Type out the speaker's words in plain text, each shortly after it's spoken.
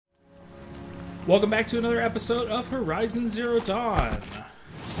Welcome back to another episode of Horizon Zero Dawn.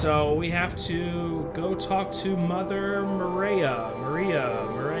 So we have to go talk to Mother Maria. Maria,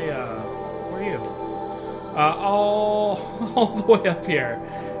 where are you? All the way up here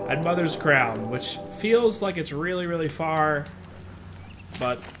at Mother's Crown, which feels like it's really far,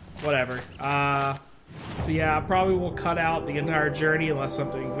 but whatever. So yeah, probably will cut out the entire journey unless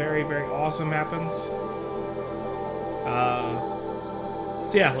something very awesome happens.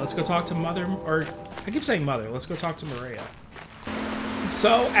 So yeah, let's go talk to Mother, or I keep saying Mother, let's go talk to Maria.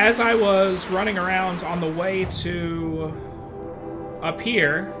 So, as I was running around on the way to up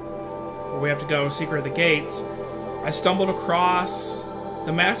here, where we have to go secret the gates, I stumbled across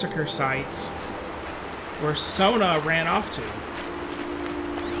the massacre site where Sona ran off to.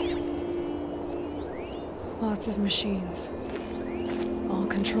 Lots of machines, all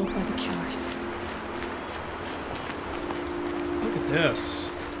controlled by the killers. Look at this.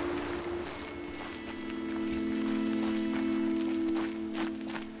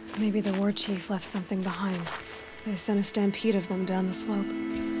 Maybe the war chief left something behind. They sent a stampede of them down the slope.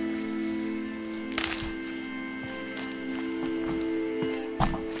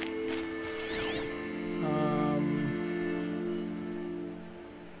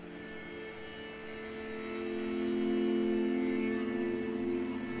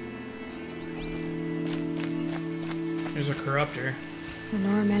 Here's a corruptor. So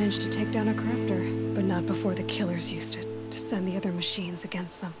Nora managed to take down a corruptor, but not before the killers used it to send the other machines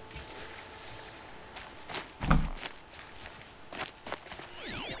against them.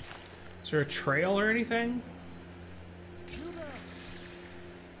 Is there a trail or anything?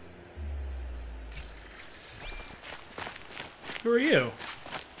 Who are you?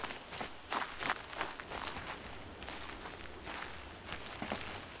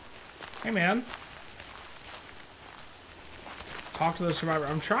 Hey, man. Talk to the survivor.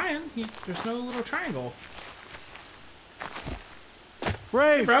 I'm trying. There's no little triangle.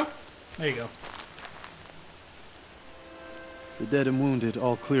 Brave! Hey, bro. There you go. The dead and wounded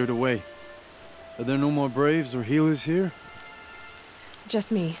all cleared away. Are there no more Braves or healers here?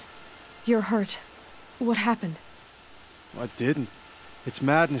 Just me. You're hurt. What happened? I didn't. It's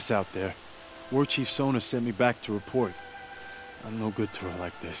madness out there. War Chief Sona sent me back to report. I'm no good to her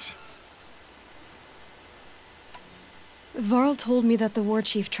like this. Varl told me that the war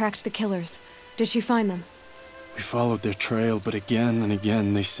chief tracked the killers. Did she find them? We followed their trail, but again and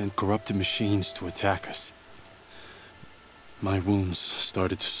again they sent corrupted machines to attack us. My wounds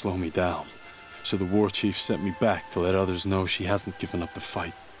started to slow me down, so the war chief sent me back to let others know she hasn't given up the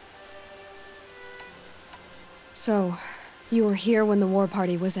fight. So, you were here when the war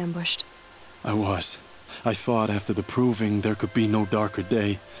party was ambushed? I was. I thought after the proving there could be no darker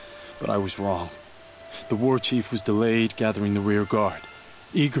day, but I was wrong. The war chief was delayed gathering the rear guard.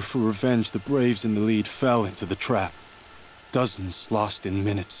 Eager for revenge, the Braves in the lead fell into the trap. Dozens lost in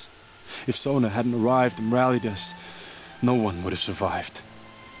minutes. If Sona hadn't arrived and rallied us, no one would have survived.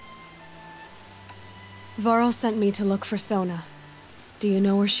 Varl sent me to look for Sona. Do you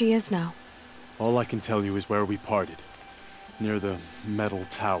know where she is now? All I can tell you is where we parted. Near the metal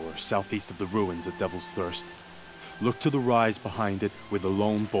tower, southeast of the ruins at Devil's Thirst. Look to the rise behind it with a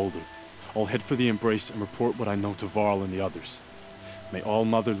lone boulder. I'll head for the embrace and report what I know to Varl and the others. May All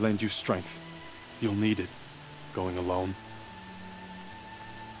Mother lend you strength. You'll need it, going alone.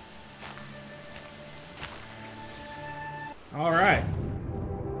 Alright.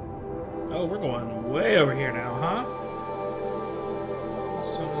 Oh, we're going way over here now, huh?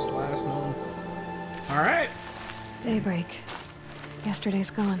 Sona's last known. Alright. Daybreak.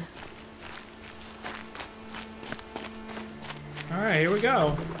 Yesterday's gone. Alright, here we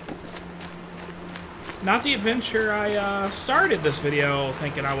go. Not the adventure I started this video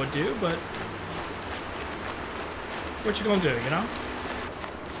thinking I would do, but what you gonna do, you know?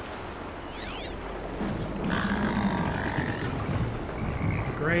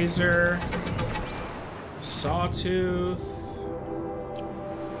 Grazer, Sawtooth.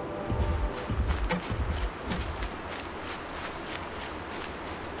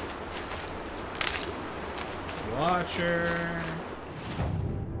 Watcher.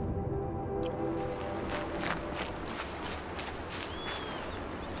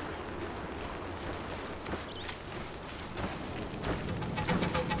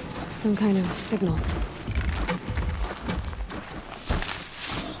 Some kind of signal.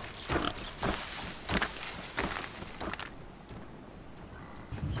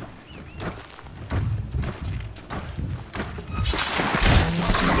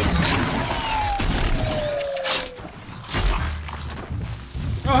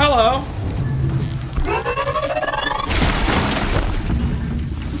 Oh, hello.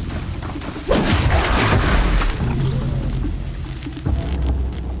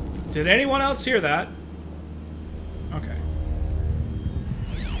 Did anyone else hear that? Okay.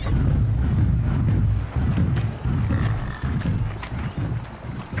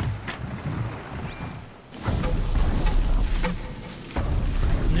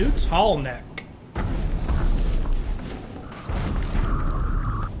 New tall neck.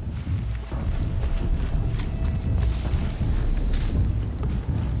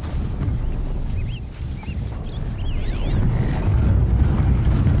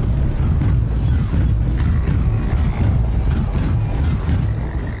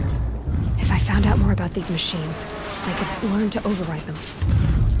 These machines. I could learn to override them.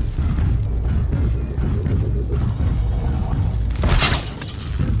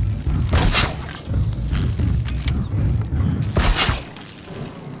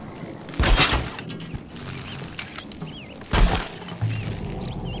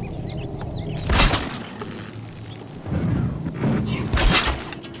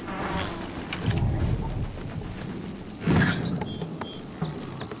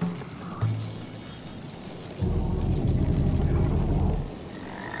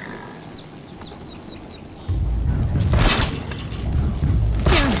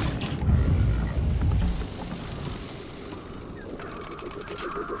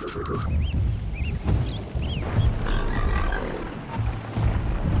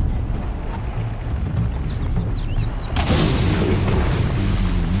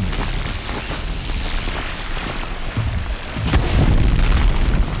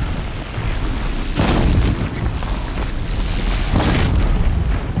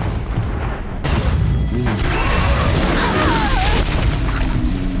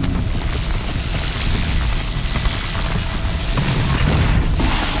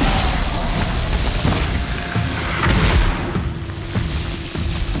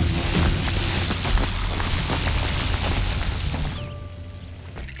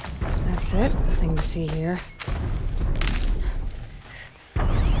 See here.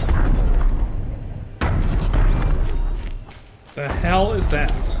 The hell is that?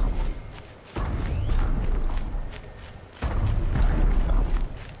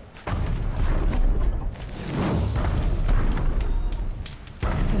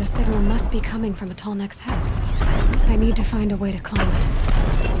 So the signal must be coming from a tall neck's head. I need to find a way to climb it.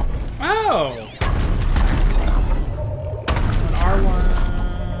 Oh! An R1.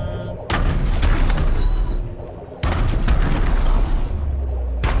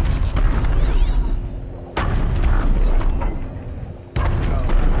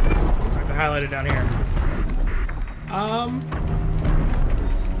 Highlighted down here.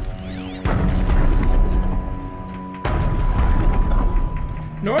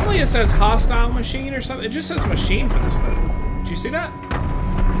 Normally it says hostile machine or something. It just says machine for this thing. Did you see that?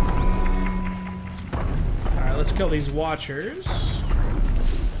 Alright, let's kill these watchers.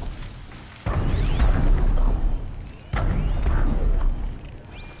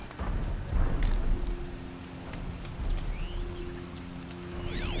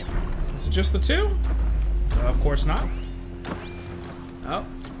 Is it just the two? Of course not. Oh.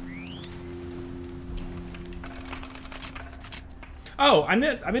 Oh, I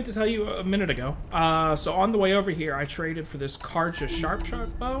meant to tell you a minute ago. So on the way over here, I traded for this Karja Sharp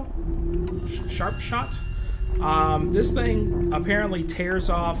Shot bow. Sharp Shot. This thing apparently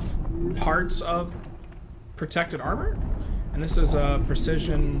tears off parts of protected armor. And this is a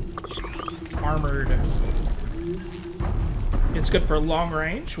precision armored. It's good for long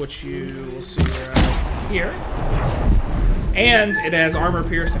range, which you will see right here. And it has armor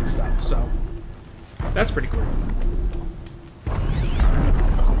piercing stuff, so that's pretty cool.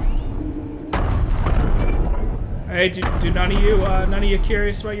 Hey, do none of you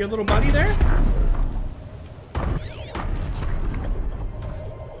curious about your little buddy there?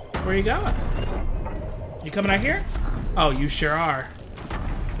 Where you going? You coming out here? Oh, you sure are.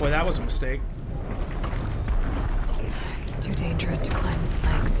 Boy, that was a mistake. It's too dangerous to climb its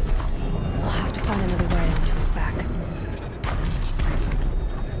legs. I'll have to find another way until it's back.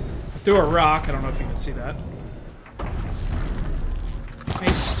 I threw a rock. I don't know if you can see that.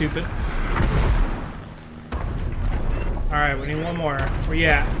 Hey, stupid. Alright, we need one more. Where you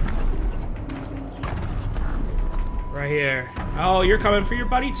at? Right here. Oh, you're coming for your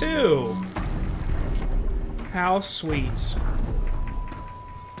buddy too. How sweet.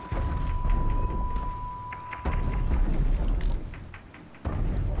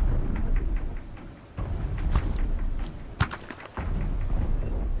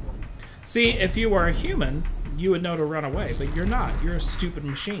 See, if you were a human, you would know to run away, but you're not. You're a stupid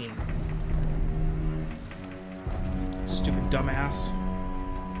machine. Stupid dumbass.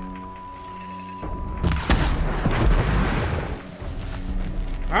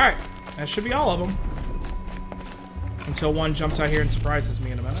 Alright. That should be all of them. Until one jumps out here and surprises me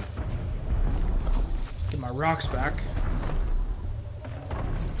in a minute. Get my rocks back.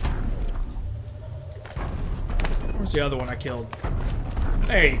 Where's the other one I killed?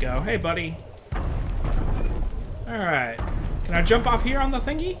 There you go. Hey, buddy. Alright. Can I jump off here on the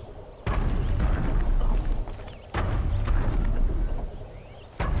thingy?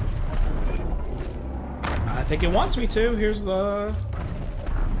 I think it wants me to. Here's the...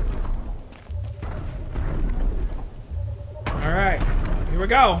 Alright. Here we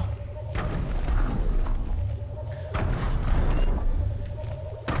go.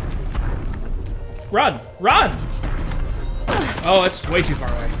 Run! Run! Oh, it's way too far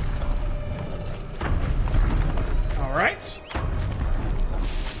away. Alright.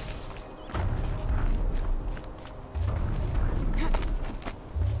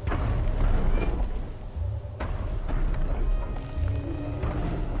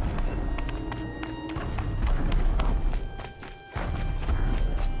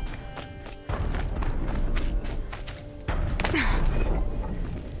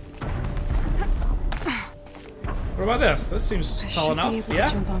 What about this? This seems tall enough. I should be able Yeah?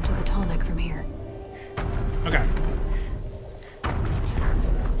 to jump onto the tall neck from here. Okay.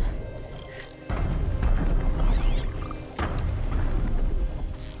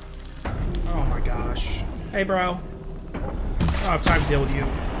 Oh my gosh. Hey, bro. I don't have time to deal with you.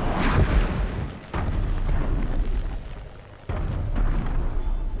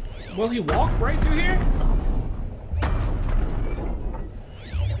 Will he walk right through here?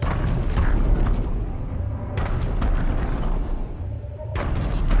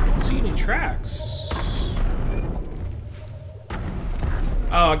 Tracks.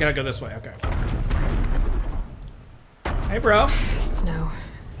 Oh, I gotta go this way. Okay. Hey, bro. Snow.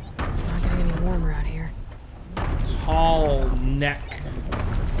 It's not getting any warmer out here. Tall neck.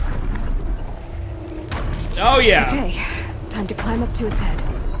 Oh, yeah. Okay, time to climb up to its head.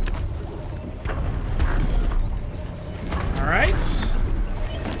 All right.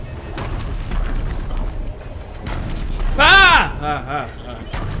 Ah!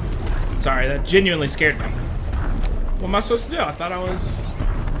 Sorry, that genuinely scared me. What am I supposed to do? I thought I was...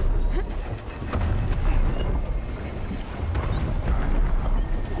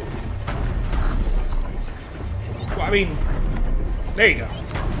 Well, I mean... There you go.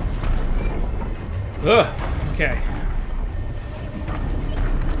 Ugh, okay.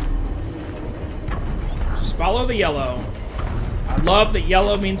 Just follow the yellow. I love that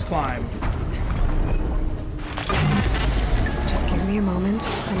yellow means climb. Give me a moment,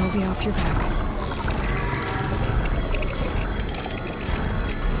 and I'll be off your back.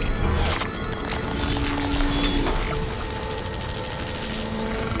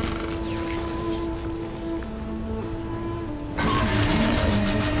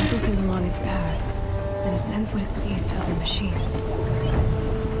 Remembers everything along its path, and sends what it sees to other machines.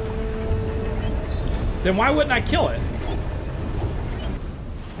 Then why wouldn't I kill it?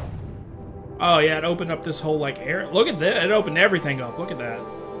 Oh yeah, it opened up this whole like area. Look at that, it opened everything up. Look at that.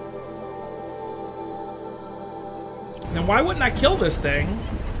 Then why wouldn't I kill this thing?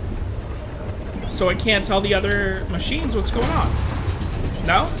 So it can't tell the other machines what's going on.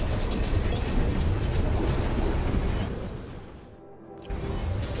 No?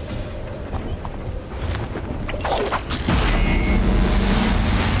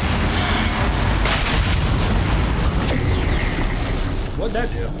 What'd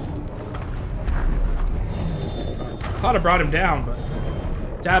that do? I thought I brought him down, but...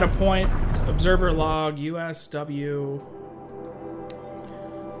 Data point, observer log, USW...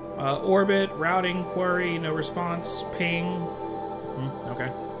 orbit, routing, query, no response, ping... okay.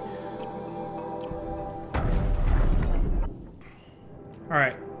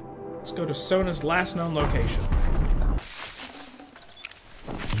 Alright. Let's go to Sona's last known location.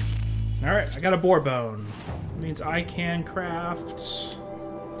 Alright, I got a boar bone. That means I can craft...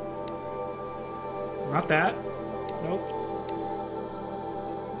 Not that. Nope.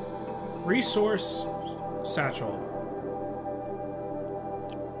 Resource satchel.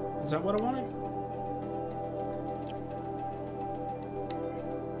 Is that what I wanted?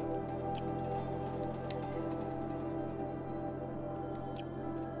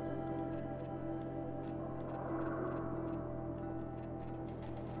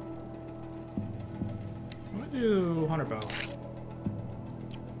 I'm gonna do hunter bow.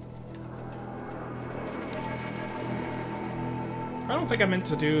 I don't think I meant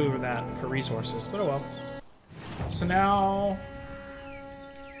to do that for resources, but oh well. So now...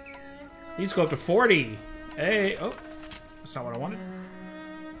 These go up to 40. Hey, oh. That's not what I wanted.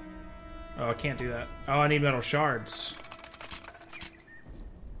 Oh, I can't do that. Oh, I need metal shards.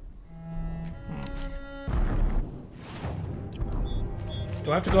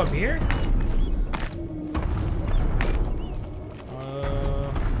 Do I have to go up here?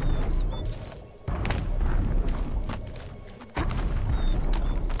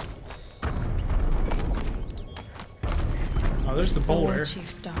 Oh, there's the boulder. The chief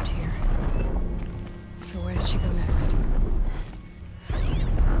stopped here. So where did she go next?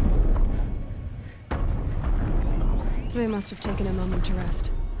 They must have taken a moment to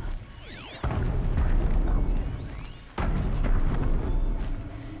rest.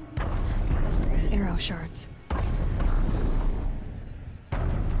 Arrow shards.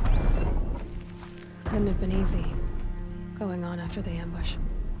 Couldn't have been easy going on after the ambush.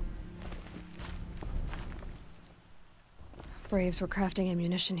 Braves were crafting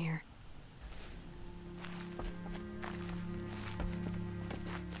ammunition here.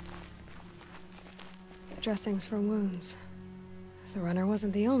 Dressings for wounds. The runner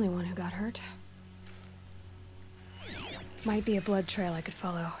wasn't the only one who got hurt. Might be a blood trail I could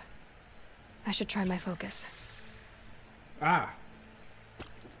follow. I should try my focus. Ah.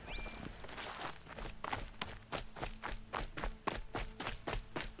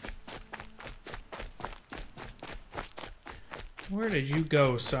 Where did you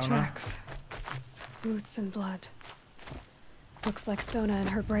go, Sona? Tracks. Boots and blood. Looks like Sona and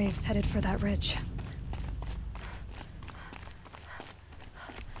her braves headed for that ridge.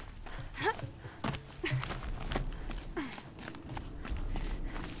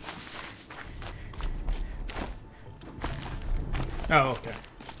 Oh, okay.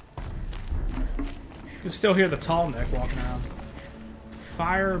 You can still hear the tall neck walking around.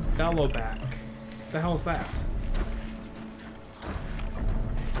 Fire bellowback. What the hell's that?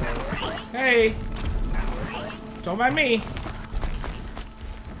 Hey! Don't mind me.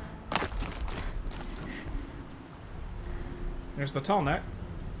 There's the tall neck.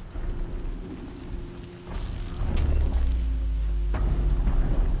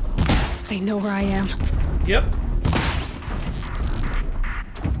 They know where I am. Yep.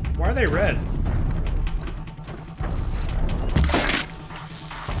 Why are they red?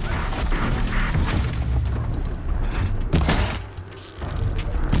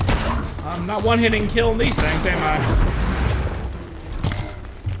 I'm not one-hitting killing these things, am I?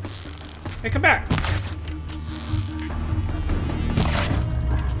 Hey, come back!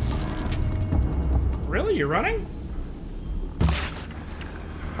 Really? You're running?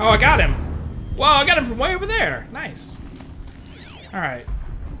 Oh, I got him! Whoa, I got him from way over there! Nice. Alright.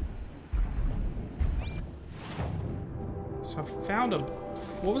 So I found a...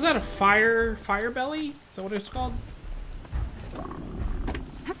 What was that? A fire belly? Is that what it's called?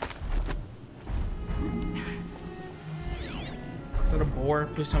 Is that a boar?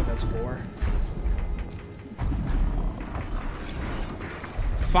 Please tell me that's a boar.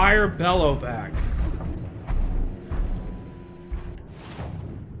 Fire bellowback.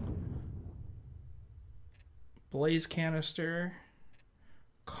 Blaze canister.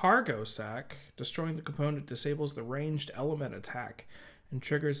 Cargo sack. Destroying the component disables the ranged element attack and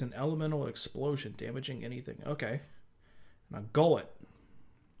triggers an elemental explosion, damaging anything. Okay. And a gullet.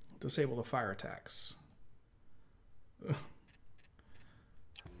 Disable the fire attacks.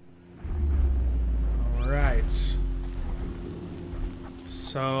 Alright.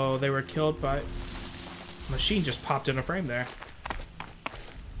 So they were killed by... Machine just popped in a frame there.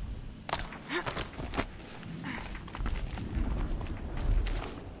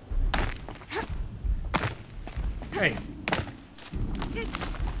 Hey.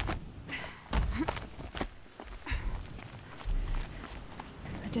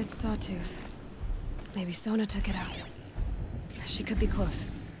 A dead sawtooth. Maybe Sona took it out. She could be close.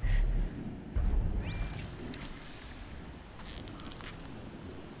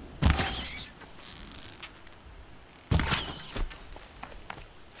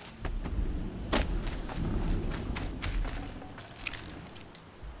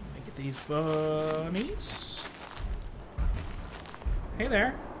 Get these bunnies. Hey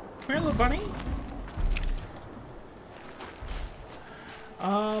there. Come here, little bunny.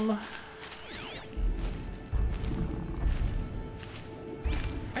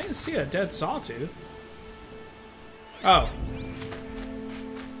 I didn't see a dead sawtooth. Oh.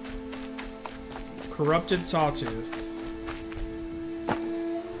 Corrupted sawtooth.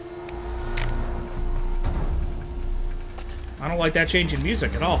 I don't like that change in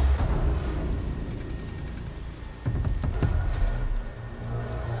music at all.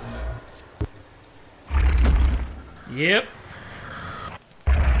 Yep.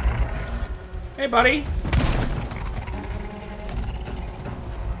 Hey, buddy.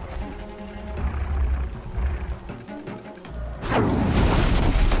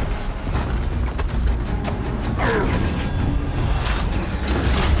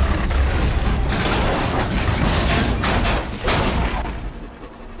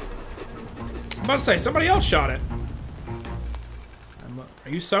 about to say, somebody else shot it. Are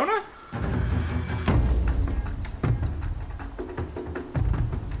you Sona?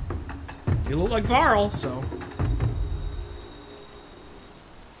 You look like Varl, so...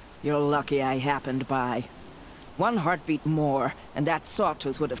 You're lucky I happened by. One heartbeat more, and that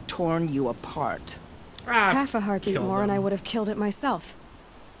sawtooth would have torn you apart. Half a heartbeat more and I would have killed it myself.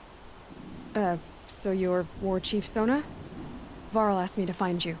 So you're War Chief Sona? Varl asked me to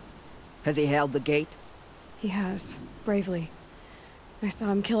find you. Has he held the gate? He has, bravely. I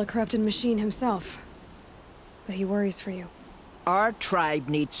saw him kill a corrupted machine himself. But he worries for you. Our tribe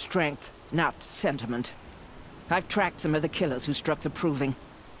needs strength, not sentiment. I've tracked some of the killers who struck the Proving.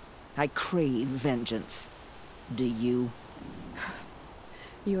 I crave vengeance. Do you?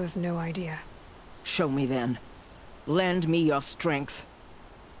 You have no idea. Show me then. Lend me your strength.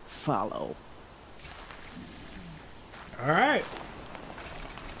 Follow. Alright.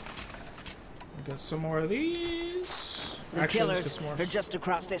 Got some more of these. The Actually, let's get killers some more. are just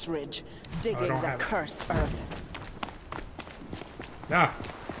across this ridge, digging don't the have it. cursed earth. Ah.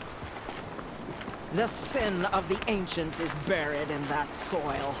 The sin of the ancients is buried in that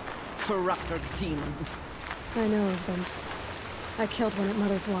soil. Corrupter demons. I know of them. I killed one at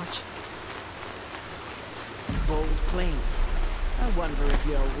Mother's Watch. Bold claim. I wonder if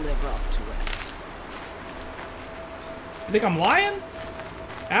you'll live up to it. You think I'm lying?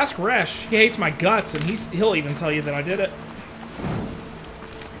 Ask Resh. He hates my guts, and he'll even tell you that I did it.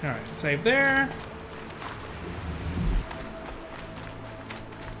 Alright, save there.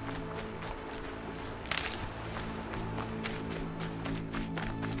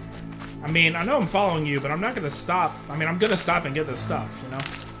 I mean, I know I'm following you, but I'm not gonna stop. I mean, I'm gonna stop and get this stuff, you know?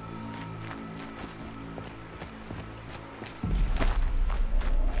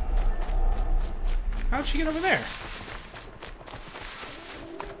 How'd she get over there?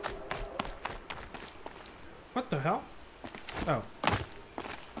 What the hell? Oh.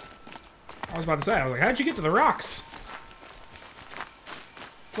 I was about to say, I was like, how'd you get to the rocks?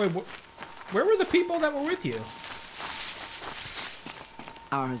 Wait, where were the people that were with you?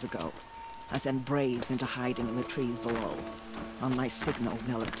 Hours ago, I sent Braves into hiding in the trees below. On my signal,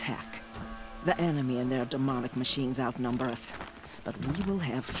 they'll attack. The enemy and their demonic machines outnumber us, but we will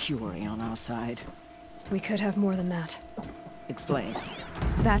have fury on our side. We could have more than that. Explain.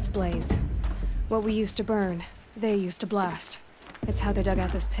 That's Blaze. What we used to burn, they used to blast. It's how they dug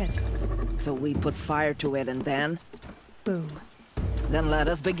out this pit. So we put fire to it and then? Boom. Then let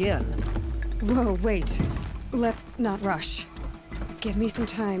us begin. Whoa, wait. Let's not rush. Give me some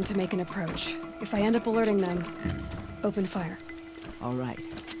time to make an approach. If I end up alerting them, open fire. All right.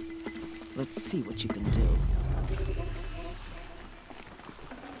 Let's see what you can do.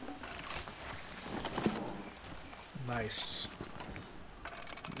 Nice.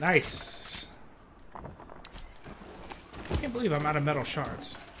 Nice. I can't believe I'm out of metal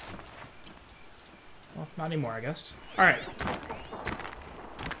shards. Well, not anymore, I guess. Alright.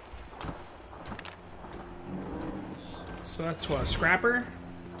 So that's what, a scrapper?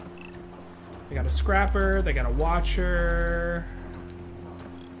 They got a scrapper, they got a watcher.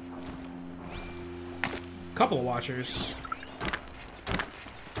 Couple of watchers.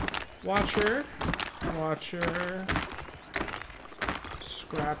 Watcher. Watcher.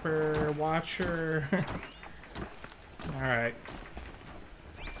 Scrapper. Watcher. Alright.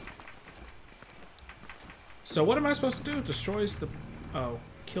 So what am I supposed to do? Destroys the... Oh.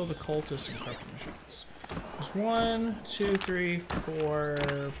 Kill the cultists and corrupted machines. There's 1, 2, 3, 4,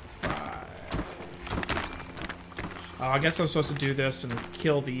 5. Oh, I guess I'm supposed to do this and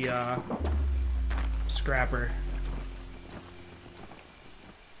kill the, scrapper.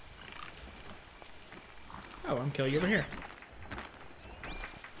 Oh, I'm killing you over here.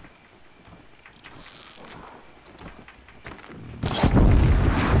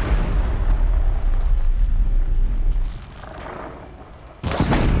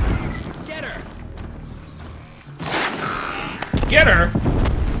 Get her! Get her!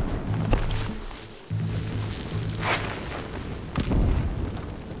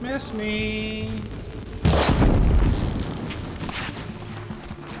 Miss me.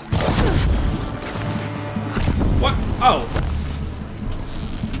 What? Oh.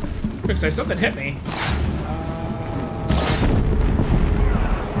 Quick say, something hit me.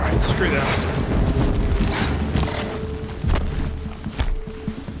 Alright, screw this.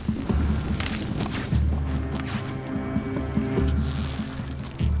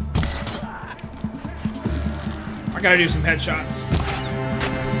 I gotta do some headshots.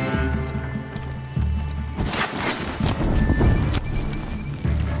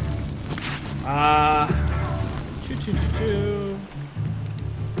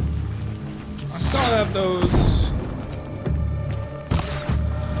 still have those.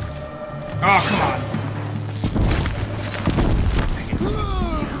 Oh, come on. Dang it.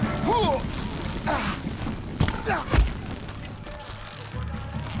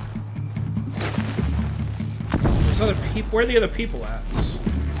 There's other people. Where are the other people at?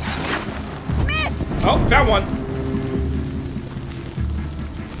 Oh, found one.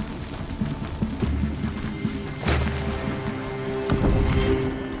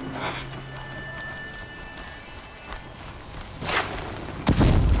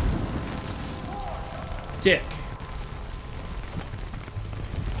 Dick.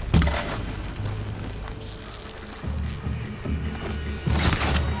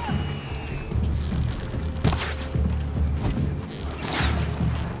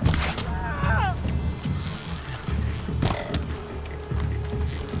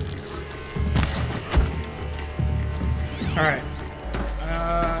 Alright.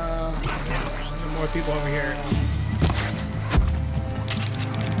 More people over here.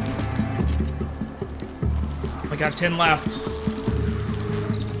 I got 10 left.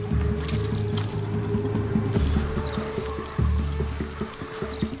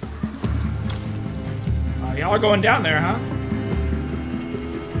 Y'all are going down there, huh?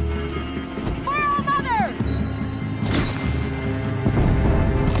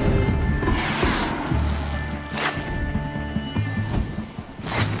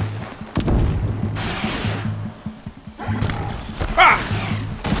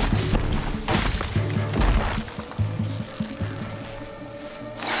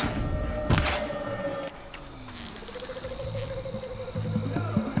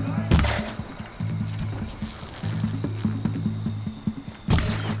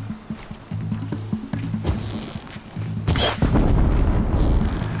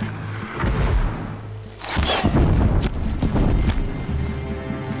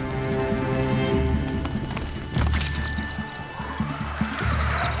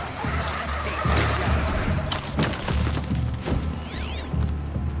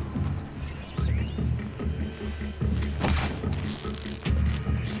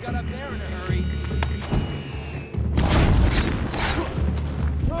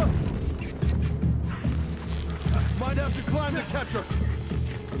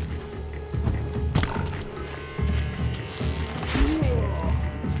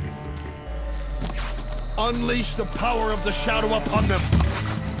 Unleash the power of the shadow upon them!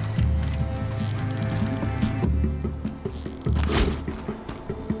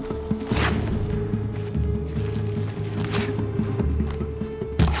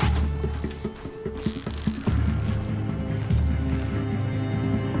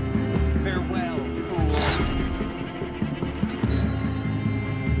 Farewell, fool.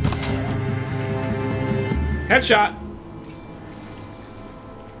 Headshot!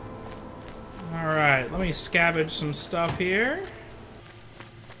 Alright, let me scavenge some stuff here.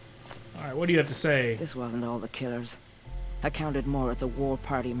 Alright, what do you have to say? This wasn't all the killers. I counted more at the War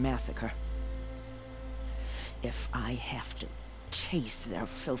Party massacre. If I have to chase their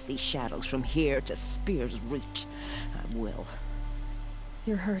filthy shadows from here to Spear's Reach, I will.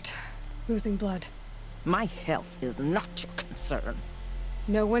 You're hurt. Losing blood. My health is not your concern.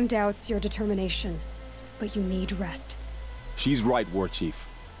 No one doubts your determination, but you need rest. She's right, War Chief.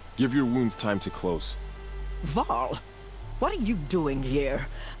 Give your wounds time to close. Varl, what are you doing here?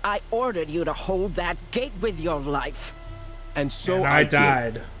 I ordered you to hold that gate with your life. And so And I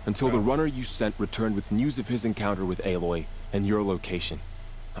died. did, until the runner you sent returned with news of his encounter with Aloy and your location.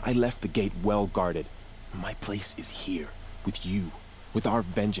 I left the gate well guarded. My place is here, with you, with our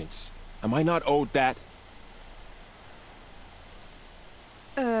vengeance. Am I not owed that?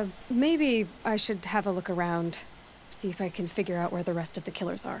 Maybe I should have a look around. See if I can figure out where the rest of the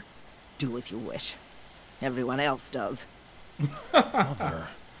killers are. Do as you wish. Everyone else does. Mother.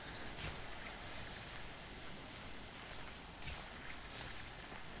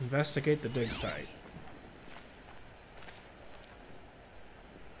 Investigate the dig site.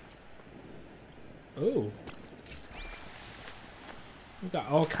 Ooh. We've got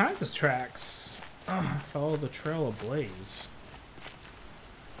all kinds of tracks. Follow the trail of blaze.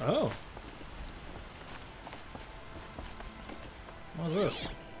 Oh. What's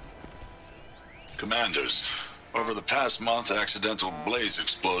this? Commanders, over the past month, accidental blaze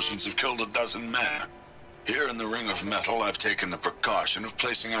explosions have killed a dozen men. Here in the Ring of Metal, I've taken the precaution of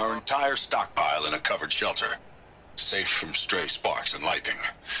placing our entire stockpile in a covered shelter, safe from stray sparks and lightning,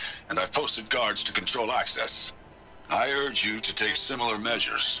 and I've posted guards to control access. I urge you to take similar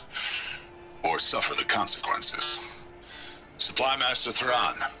measures, or suffer the consequences. Supply Master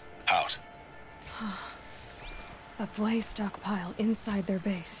Thran, out. A blaze stockpile inside their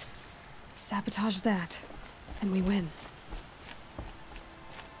base. Sabotage that, and we win.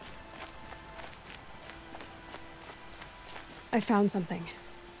 I found something.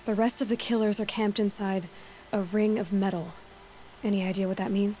 The rest of the killers are camped inside a ring of metal. Any idea what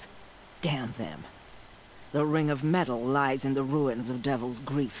that means? Damn them. The ring of metal lies in the ruins of Devil's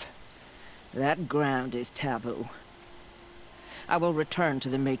Grief. That ground is taboo. I will return to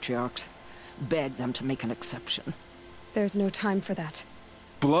the matriarchs, beg them to make an exception. There's no time for that.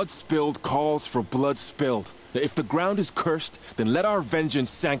 Blood spilled calls for blood spilled. If the ground is cursed, then let our vengeance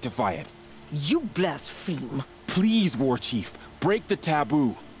sanctify it. You blaspheme. Please, War Chief, break the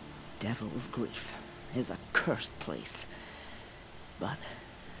taboo. Devil's Grief is a cursed place. But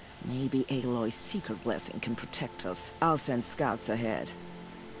maybe Aloy's secret blessing can protect us. I'll send scouts ahead.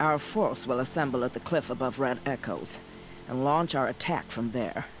 Our force will assemble at the cliff above Red Echoes, and launch our attack from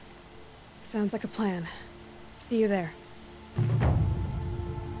there. Sounds like a plan. See you there.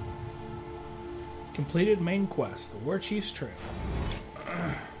 Completed main quest, the War Chief's Trail.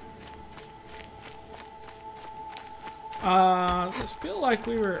 This feel like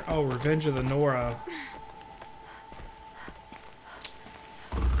we were... Oh, Revenge of the Nora.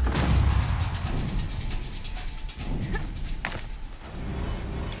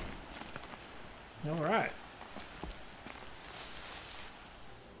 Alright.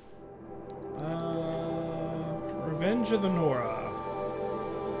 Revenge of the Nora.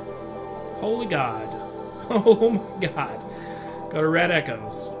 Holy God. Oh my God. Go to Red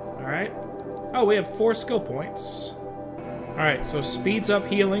Echoes. Alright. Oh, we have 4 skill points. Alright, so speeds up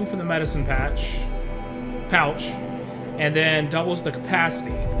healing from the medicine pouch. And then doubles the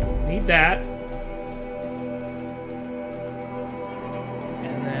capacity. Need that.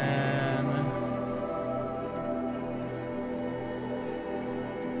 And then...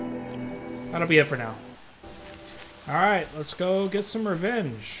 that'll be it for now. Alright, let's go get some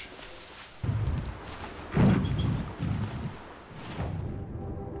revenge.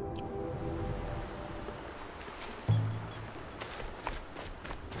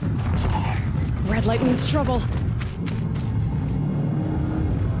 Red light means trouble.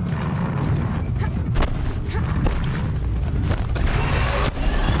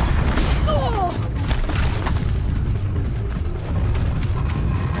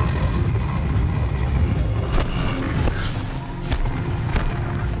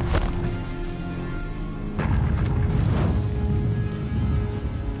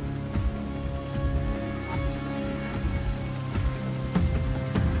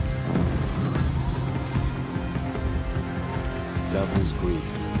 Devil's Grief.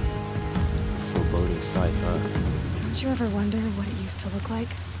 Foreboding sight, huh? Don't you ever wonder what it used to look like?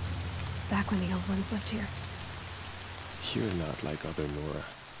 Back when the old ones lived here. You're not like other Nora.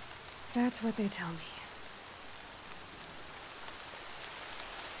 That's what they tell me.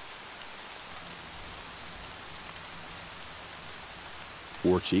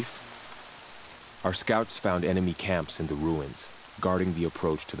 War Chief? Our scouts found enemy camps in the ruins, guarding the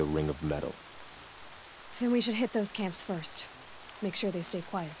approach to the Ring of Metal. Then we should hit those camps first. Make sure they stay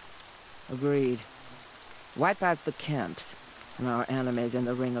quiet. Agreed. Wipe out the camps, and our enemies in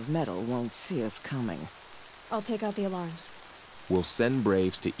the Ring of Metal won't see us coming. I'll take out the alarms. We'll send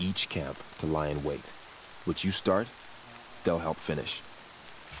Braves to each camp to lie in wait. Which you start, they'll help finish.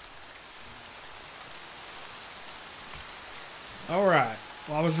 Alright.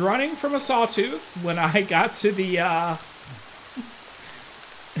 Well, I was running from a sawtooth when I got to the,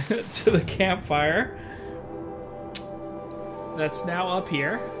 to the campfire. That's now up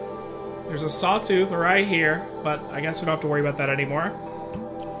here. There's a sawtooth right here, but I guess we don't have to worry about that anymore.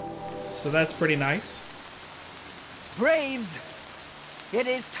 So that's pretty nice. Braves! It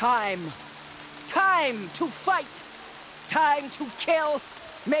is time. Time to fight. Time to kill.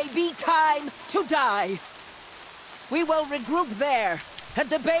 Maybe time to die. We will regroup there, at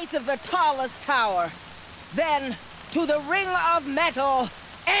the base of the tallest tower. Then, to the Ring of Metal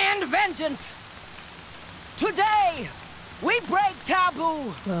and vengeance. Today, we break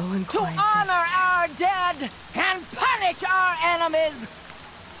taboo Low and to quiet honor this our dead and punish our enemies.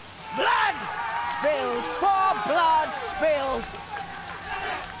 Blood spilled for blood spilled.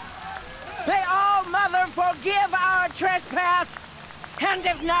 May all Mother forgive our trespass, and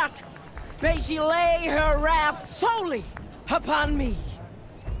if not, may she lay her wrath solely upon me.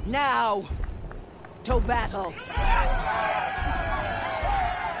 Now, to battle.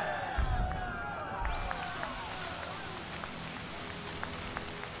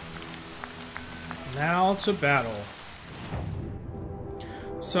 Now to battle.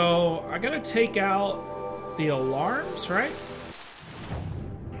 So, I gotta take out the alarms, right?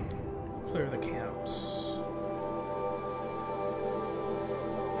 Clear the camps.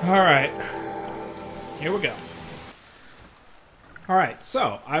 Alright. Here we go. Alright,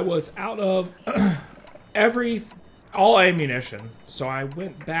 so I was out of all ammunition. So I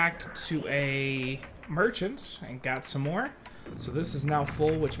went back to a merchant's and got some more. So this is now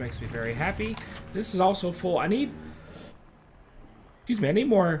full, which makes me very happy. This is also full. I need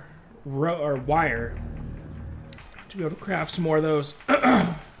more wire to be able to craft some more of those.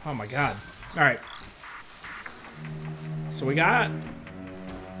 Oh my god. Alright. So we got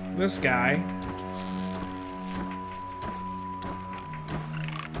this guy.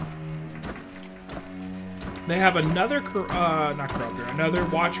 They have another, not corruptor, another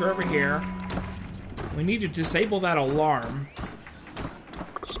watcher over here. We need to disable that alarm.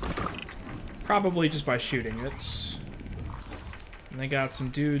 Probably just by shooting it. And they got some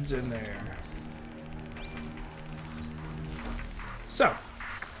dudes in there. So.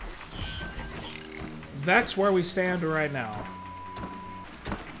 That's where we stand right now.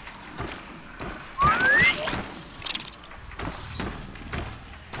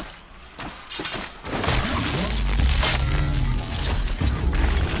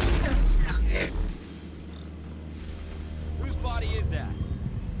 Whose body is that?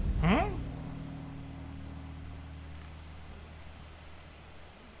 Huh?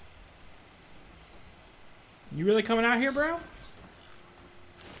 You really coming out here, bro?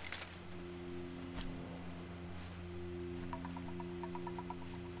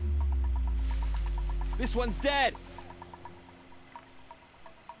 This one's dead.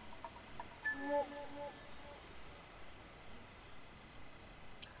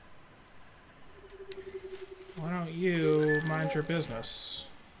 Why don't you mind your business?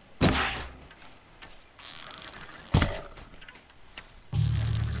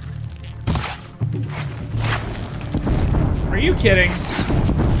 Are you kidding?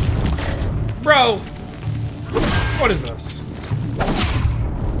 Bro! What is this?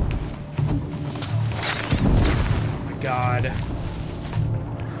 Oh my god.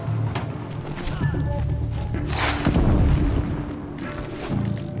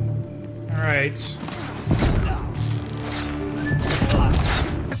 Alright.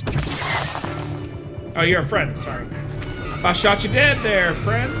 Oh, you're a friend, sorry. I shot you dead there,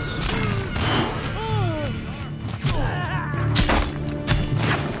 friends.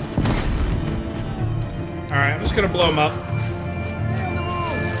 Alright, I'm just gonna blow him up.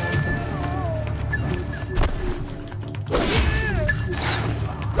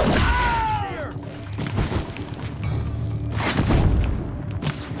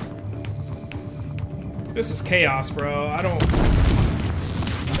 This is chaos, bro. I don't...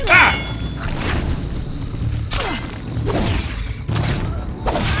 Ah!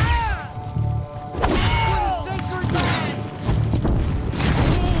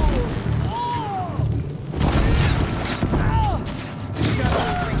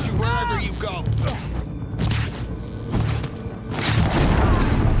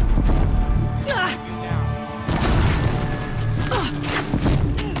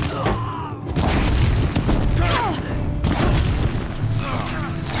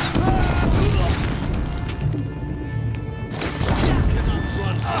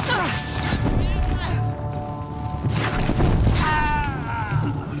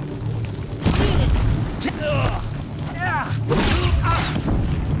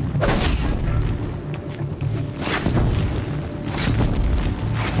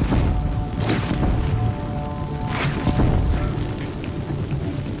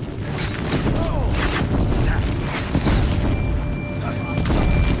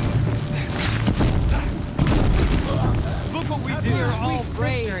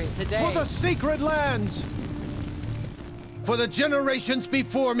 For the sacred lands! For the generations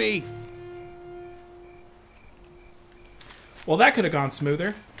before me! Well, that could have gone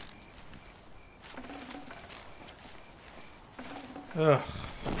smoother. Ugh.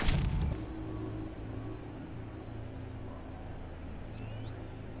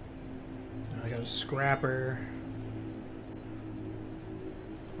 I got a scrapper.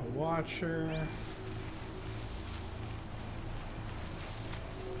 A watcher.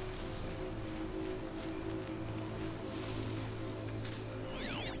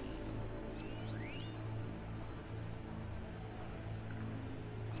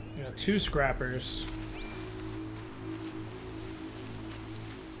 Got 2 scrappers.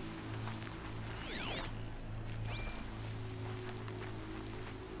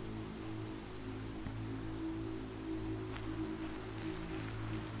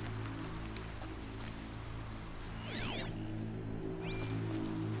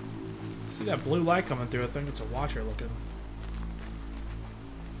 See that blue light coming through? I think it's a watcher looking.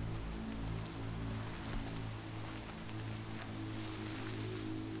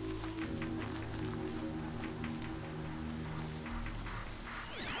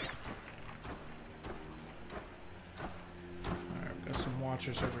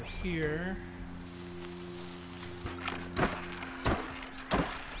 launcher's over here.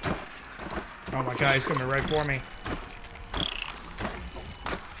 Oh my god, he's coming right for me.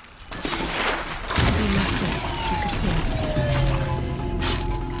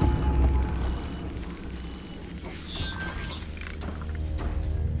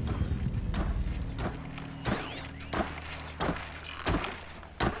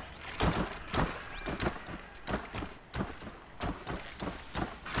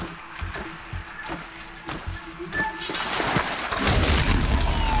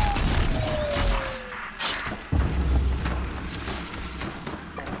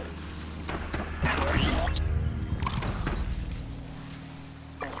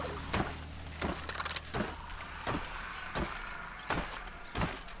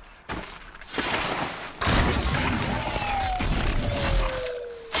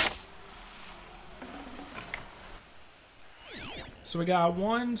 So we got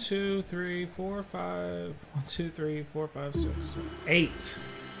 1, 2, 3, 4, 5. 1, 2, 3, 4, 5, 6, 7, 8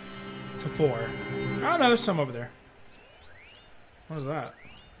 to 4. Oh no, there's some over there. What is that?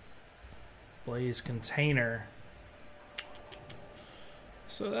 Blaze container.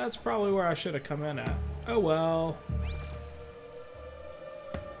 So that's probably where I should have come in at. Oh well.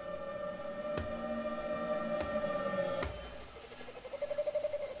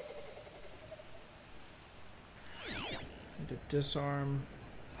 To disarm.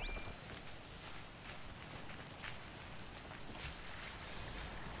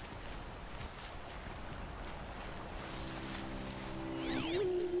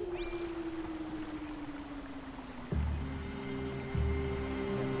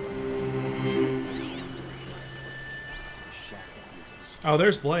 Oh,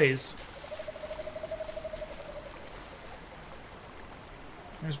 there's Blaze.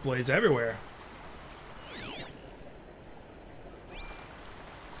 There's Blaze everywhere.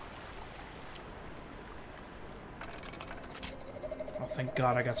 Thank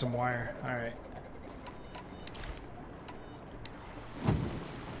God I got some wire. Alright.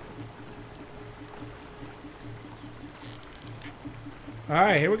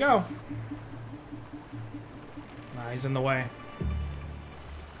 Alright, here we go. Nah, he's in the way.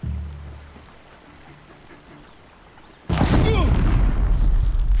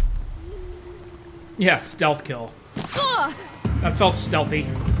 Yeah, stealth kill. That felt stealthy.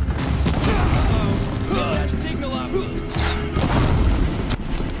 Signal up.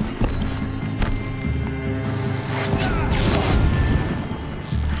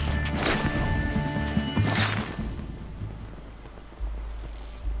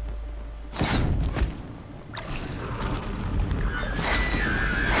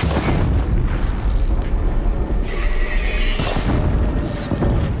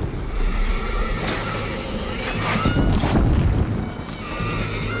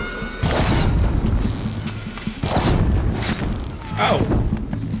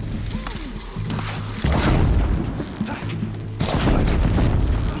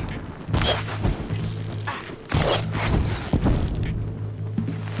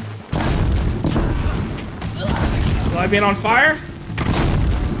 Being on fire?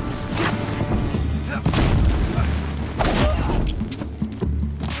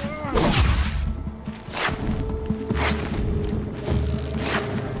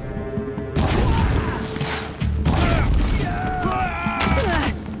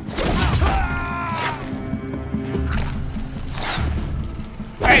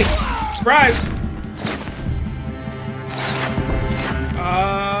 Hey, surprise!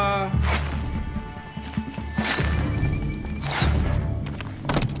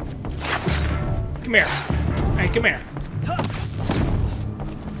 Come here. Hey, come here.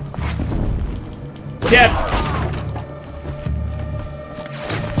 Dead.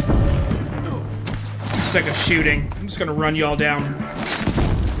 I'm sick of shooting. I'm just gonna run y'all down.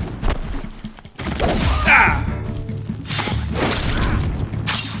 Ah!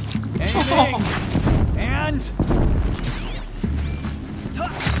 Anything? And?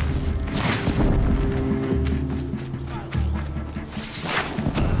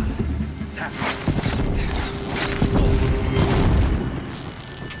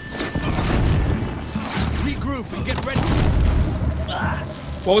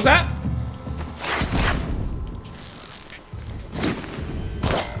 What was that?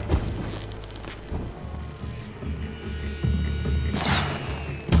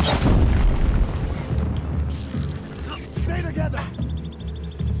 Stay together.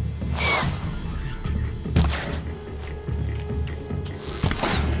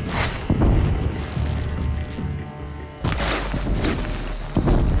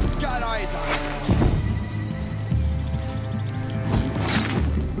 Got eyes on it.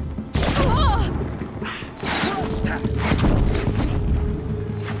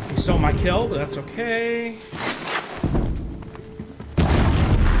 He stole my kill, but that's okay.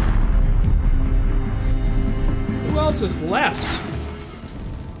 Who else is left?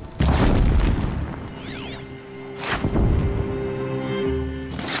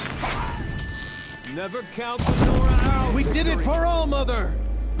 Never count the Nora out. We did it for All Mother!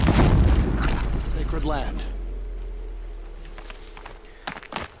 Sacred land.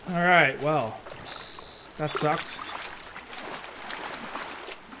 Alright, well. That sucked.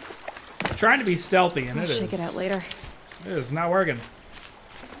 I'm trying to be stealthy, and I'll shake it out later. It is not working.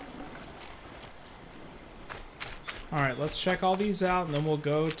 Alright, let's check all these out, and then we'll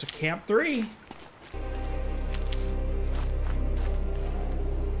go to Camp 3.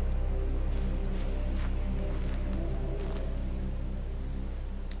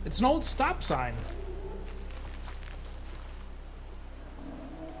 It's an old stop sign.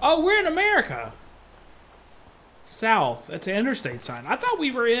 Oh, we're in America. South. It's an interstate sign. I thought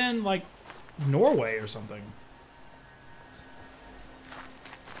we were in, like, Norway or something.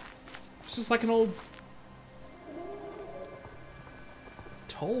 It's just like an old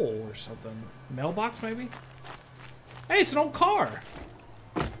toll or something. Mailbox, maybe? Hey, it's an old car.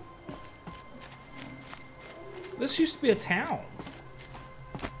 This used to be a town.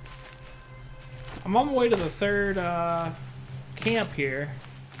 I'm on my way to the third camp here.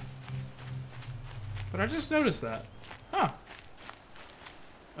 But I just noticed that. Huh.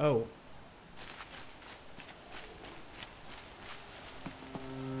 Oh.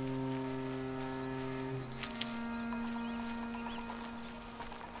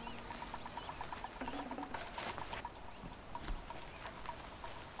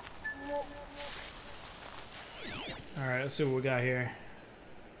 Alright, let's see what we got here.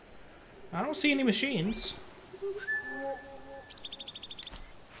 I don't see any machines.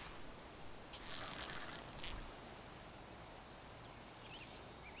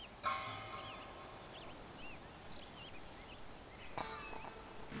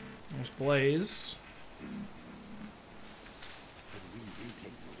 There's Blaze.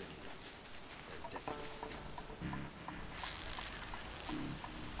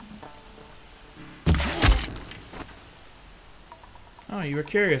 Oh, you were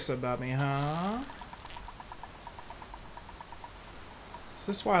curious about me, huh? So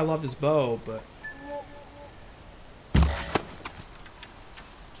this is why I love this bow, but...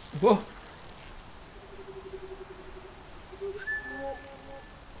 Whoa!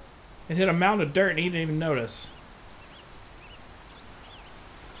 It hit a mound of dirt and he didn't even notice.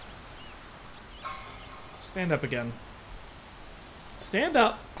 Stand up again. Stand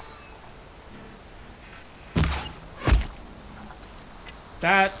up!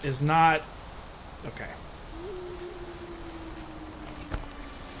 That is not... Okay.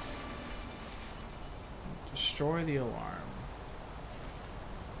 Destroy the alarm.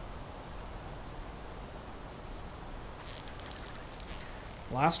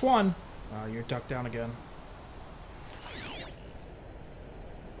 Last one. Oh, you're ducked down again.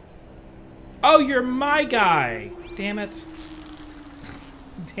 Oh, you're my guy! Damn it.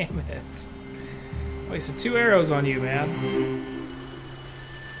 Damn it. Wasted 2 arrows on you, man.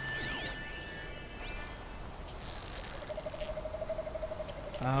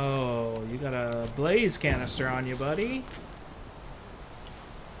 Oh, you got a blaze canister on you, buddy.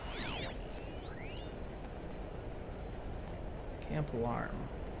 Camp alarm.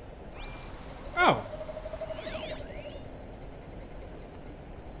 Oh.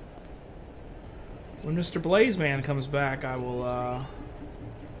 When Mr. Blaze Man comes back, I will,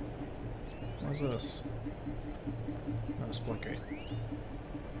 what's this? Oh, split gate.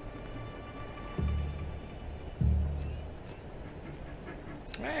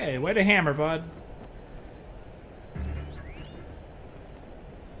 Hey, way to hammer, bud.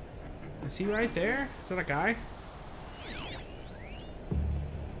 Is he right there? Is that a guy?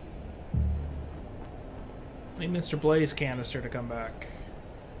 I need Mr. Blaze canister to come back.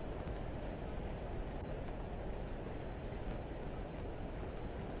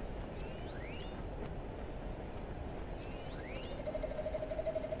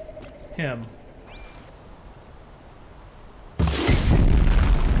 Him.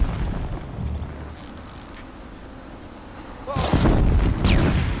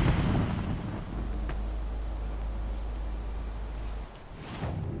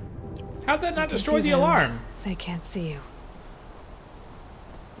 How'd that not destroy the alarm? They can't see you.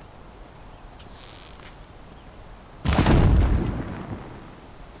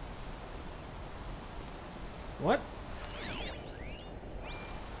 What?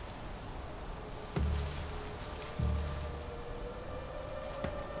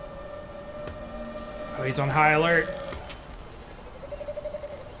 Oh, he's on high alert.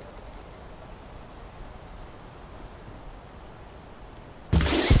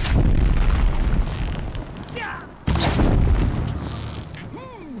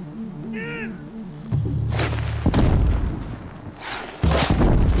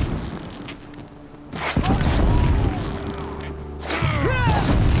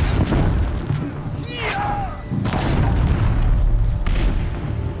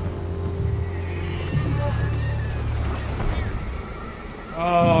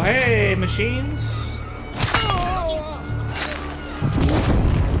 Oh, hey, machines.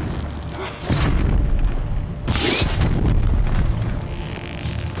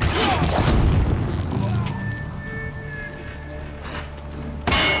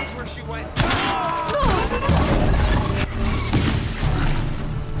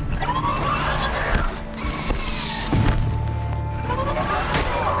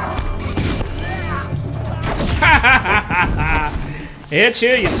 Hit you,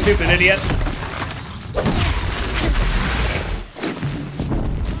 you stupid idiot.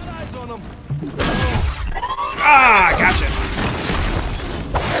 Ah, gotcha.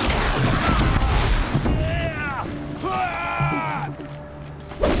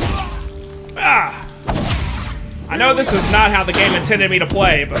 Ah. I know this is not how the game intended me to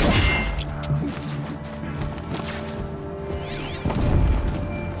play, but...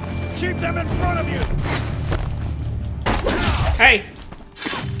 Keep them in front of you! Hey!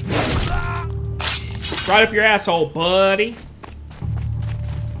 Right up your asshole, buddy.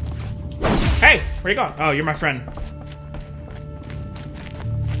 Hey, where you going? Oh, you're my friend.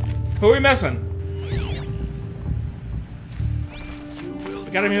 Who are we missing?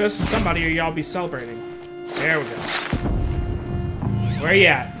 We gotta be missing somebody or y'all be celebrating. There we go. Where you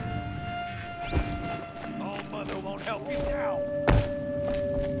at? Oh, mother won't help you now.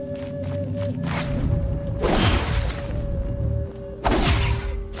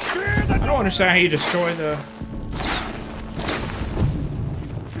 I don't understand how you destroy the...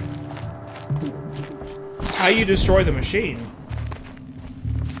 How you destroy the machine.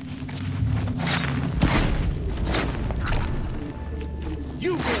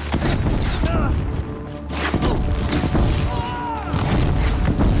 You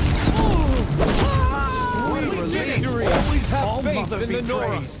Victory! Always have faith in the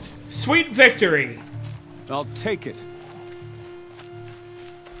Nora. Sweet victory. I'll take it.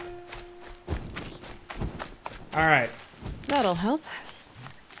 Alright. That'll help.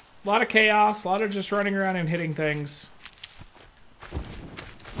 A lot of chaos, a lot of just running around and hitting things.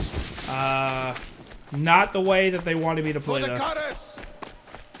 Not the way that they wanted me to play this.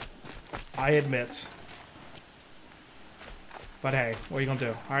 I admit. But hey, what are you gonna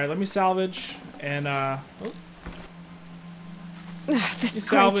do? Alright, let me salvage and This is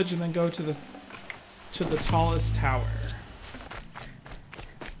salvage great. and then go to the tallest tower.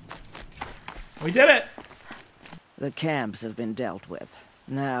 We did it! The camps have been dealt with.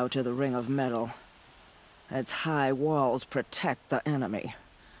 Now to the Ring of Metal. Its high walls protect the enemy.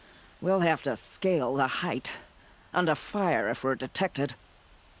 We'll have to scale the height. Under fire if we're detected.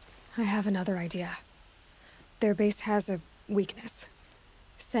 I have another idea. Their base has a weakness.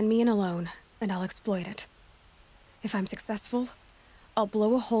 Send me in alone, and I'll exploit it. If I'm successful, I'll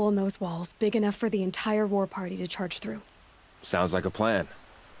blow a hole in those walls big enough for the entire war party to charge through. Sounds like a plan.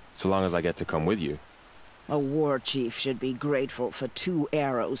 So long as I get to come with you. A war chief should be grateful for 2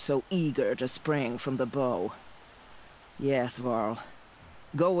 arrows so eager to spring from the bow. Yes, Varl.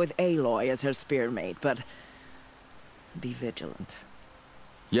 Go with Aloy as her spearmate, but be vigilant.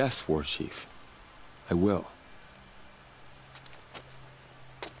 Yes, War Chief. I will.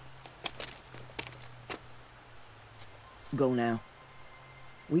 Go now.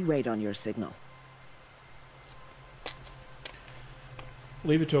 We wait on your signal.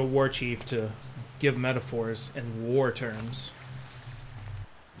 Leave it to a war chief to give metaphors in war terms.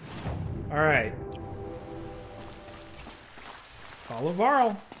 Alright. Follow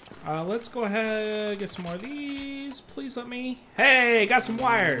Varl. Let's go ahead, get some more of these. Please let me. Hey, got some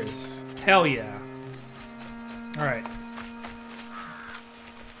wires. Hell yeah. Alright.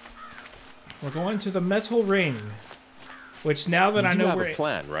 We're going to the metal ring. Which now that I know you we're have a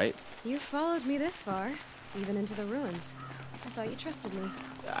plan, right? You followed me this far, even into the ruins. I thought you trusted me.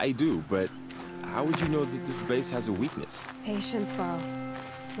 I do, but how would you know that this base has a weakness? Patience, Varl.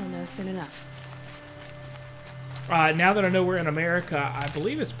 You'll know soon enough. Now that I know we're in America, I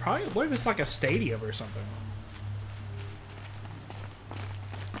believe it's probably, what if it's like a stadium or something?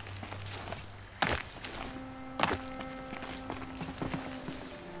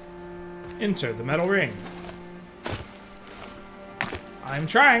 Enter the metal ring. I'm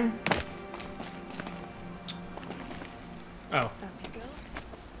trying. Oh. Up you go.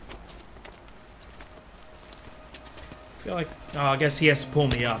 I feel like, oh, I guess he has to pull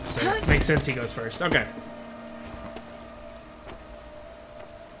me up, so it makes sense he goes first. Okay.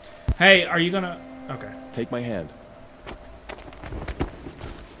 Hey, are you gonna... Okay. Take my hand.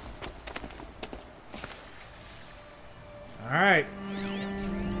 Alright.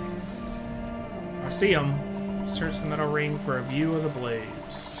 I see him. Search the metal ring for a view of the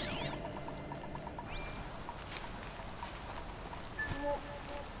blades.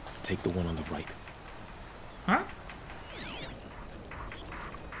 take the one on the right. Huh?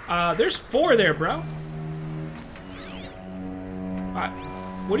 There's 4 there, bro.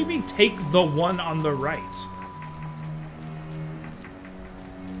 What do you mean, take the one on the right?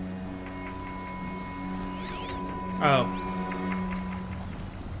 Oh.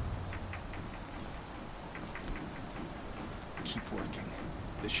 Keep working.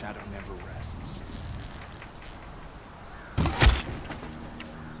 The shadow never rests.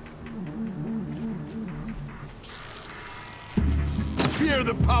 Fear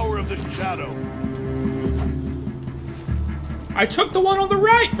the power of the shadow. I took the one on the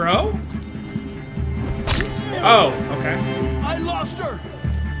right, bro. Oh, okay. I lost her.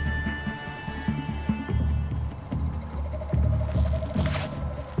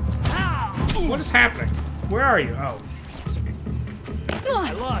 What is happening? Where are you? Oh.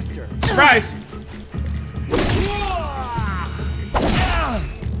 I lost her. Surprise!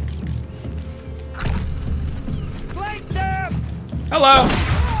 Flank them. Hello!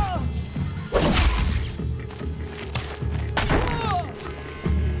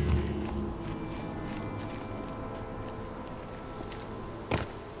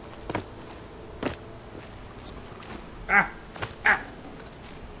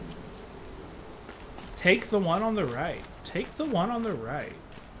 Take the one on the right. Take the one on the right.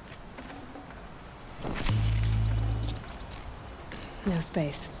 No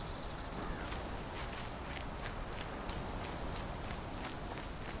space.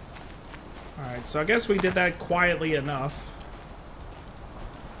 Alright, so I guess we did that quietly enough.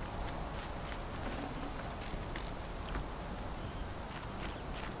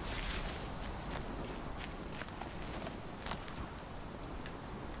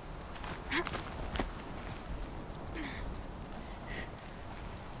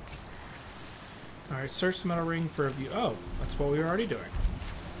 Alright, search the metal ring for a view. Oh, that's what we were already doing.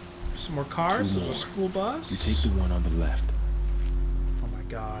 Some more cars. There's a school bus. You take the one on the left. Oh my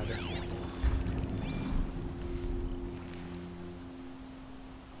god.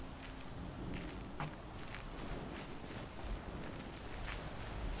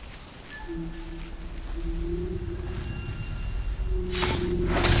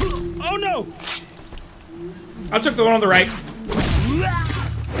 Oh no! I took the one on the right.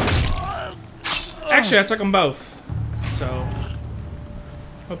 Actually, I took them both. So,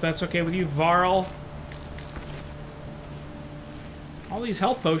 hope that's okay with you, Varl. All these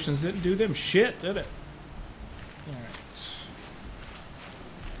health potions didn't do them shit, did it? Alright.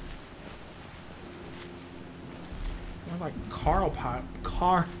 More like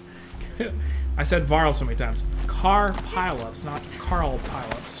car... I said Varl so many times. Car pileups, not Carl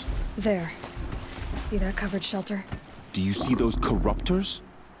pileups. There. See that covered shelter? Do you see those corruptors?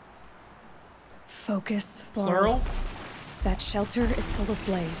 Focus, Varl. Plural? That shelter is full of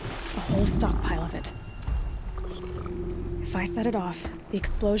blaze. A whole stockpile of it. If I set it off, the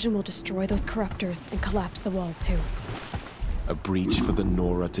explosion will destroy those corruptors and collapse the wall too. A breach for the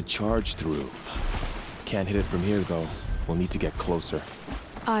Nora to charge through. Can't hit it from here, though. We'll need to get closer.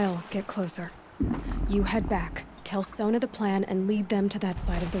 I'll get closer. You head back, tell Sona the plan, and lead them to that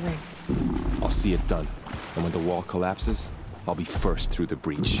side of the ring. I'll see it done. And when the wall collapses, I'll be first through the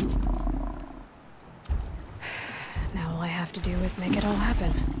breach. Now all I have to do is make it all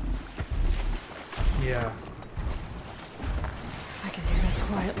happen. Yeah. If I can do this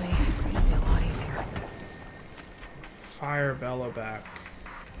quietly, it'll be a lot easier. Fire Bella back.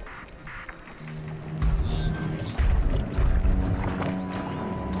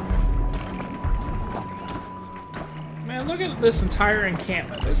 Man, look at this entire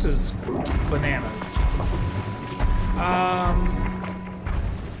encampment. This is bananas.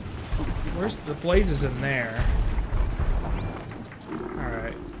 Where's the blazes in there?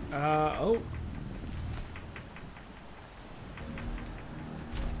 Alright. Oh.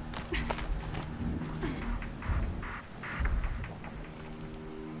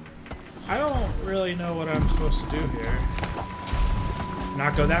 I don't really know what I'm supposed to do here.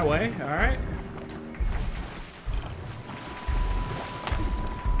 Not go that way, alright.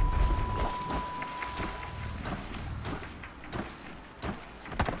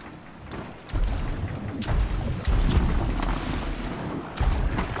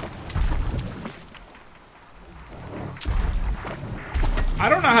 I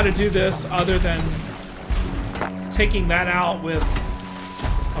don't know how to do this other than taking that out with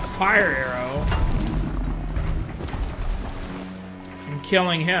a fire arrow and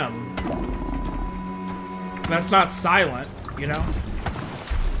killing him. That's not silent, you know?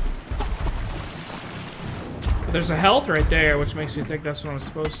 But there's a health right there, which makes me think that's what I'm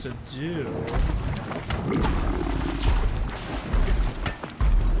supposed to do.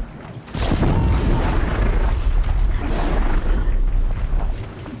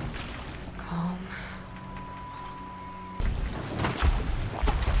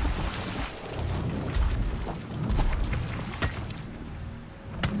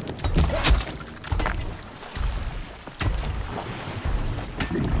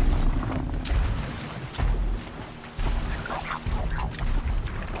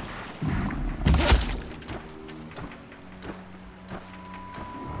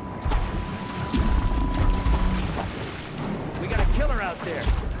 there.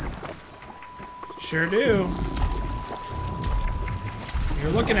 Sure do.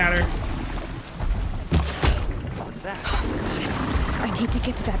 You're looking at her. What's that? I need to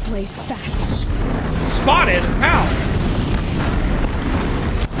get to that place fast. Spotted? How?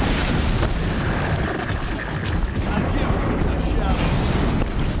 I'll give you a shout.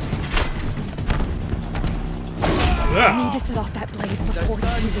 I need to set off that blaze The before sun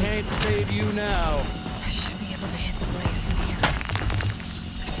it's too late. can't save you now. I should be able to hit the blaze from here.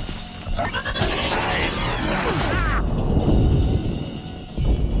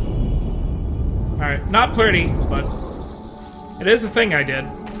 Alright, not pretty, but it is a thing I did.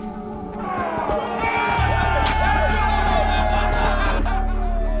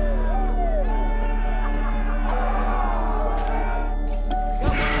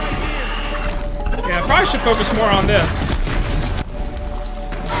 Yeah, I probably should focus more on this.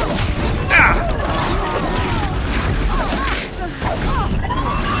 Ah!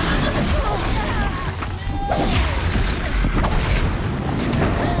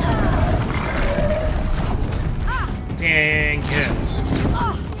 Dang it.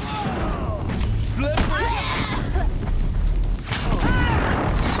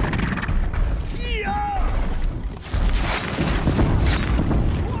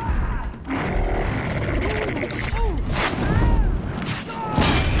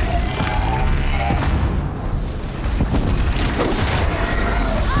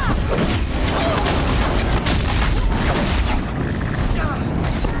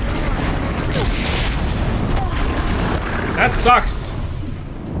 That sucks.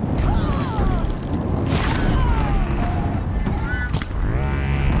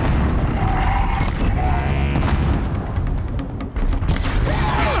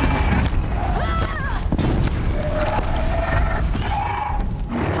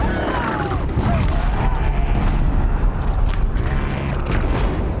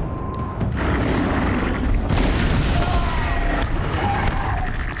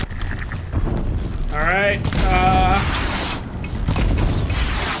 All right.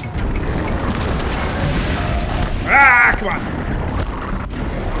 Ah, come on.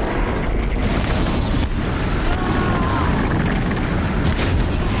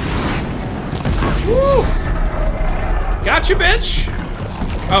 Woo! Gotcha, bitch.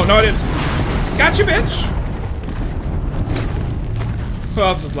 Oh, no, I didn't. Gotcha, bitch. Who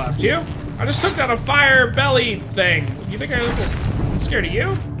else is left? You? I just took down a fire belly thing. You think I'm scared of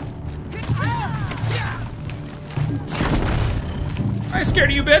you? I ain't scared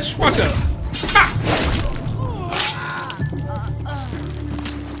of you, bitch. Watch this. Ha!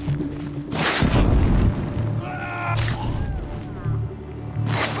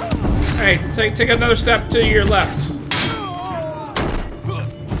 Hey, take another step to your left.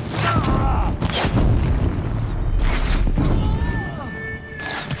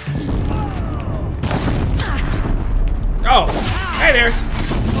 Oh, hey there.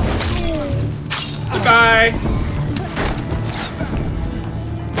 Goodbye.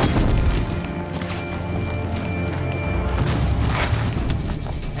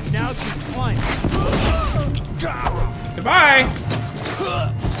 And now she's climbing. Goodbye.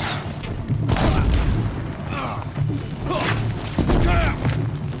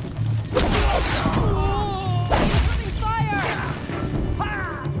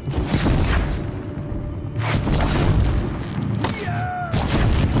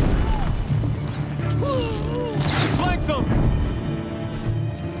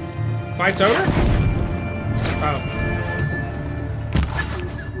 Fight's over? Oh.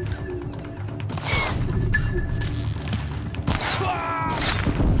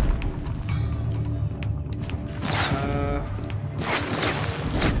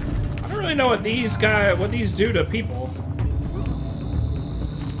 I don't really know what these do to people.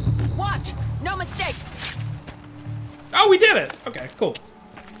 Watch! No mistake! Oh, we did it! Okay, cool.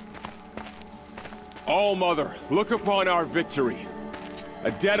 All Mother, look upon our victory. A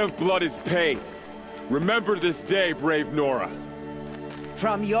debt of blood is paid. Remember this day, brave Nora.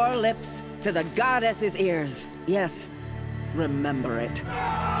 From your lips to the goddess's ears. Yes, remember it.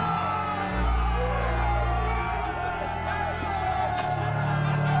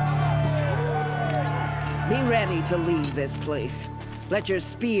 Be ready to leave this place. Let your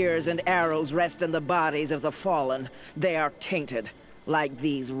spears and arrows rest in the bodies of the fallen. They are tainted, like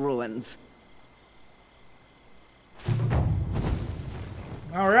these ruins.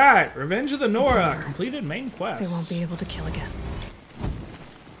 Alright, Revenge of the Nora. Completed main quest. They won't be able to kill again.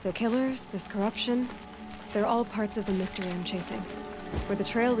 The killers, this corruption, they're all parts of the mystery I'm chasing. Where the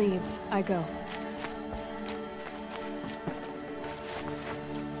trail leads, I go.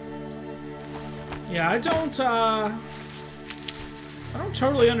 Yeah, I don't, I don't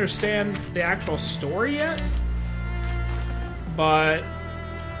totally understand the actual story yet, but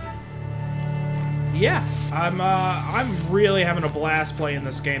yeah, I'm really having a blast playing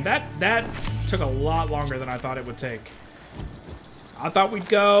this game. That took a lot longer than I thought it would take. I thought we'd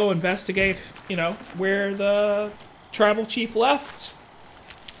go investigate, you know, where the tribal chief left,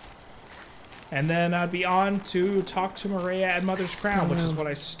 and then I'd be on to talk to Maria at Mother's Crown, which is what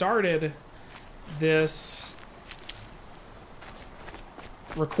I started this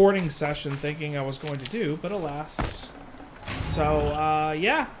recording session thinking I was going to do, but alas. So,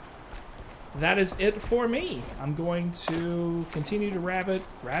 yeah. That is it for me. I'm going to continue to ravage?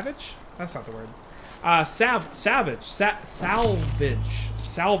 That's not the word. Salvage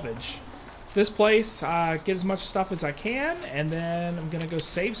this place, get as much stuff as I can, and then I'm gonna go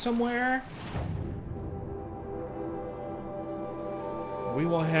save somewhere. We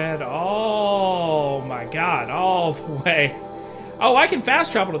will head, oh my god, all the way. Oh, I can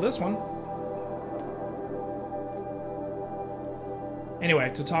fast travel to this one.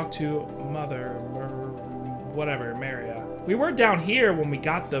 Anyway, to talk to Mother, whatever, Maria. We were down here when we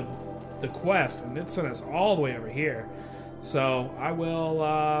got the quest, and it sent us all the way over here. So I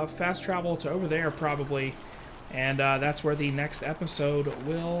will fast travel to over there probably, and that's where the next episode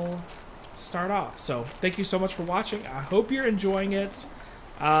will start off. So thank you so much for watching. I hope you're enjoying it.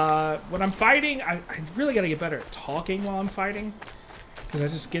 When I'm fighting, I really got to get better at talking while I'm fighting, because I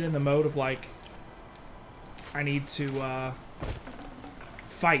just get in the mode of like, I need to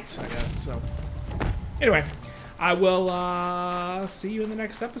fight, I guess. So anyway, I will see you in the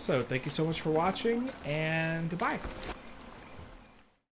next episode. Thank you so much for watching, and goodbye.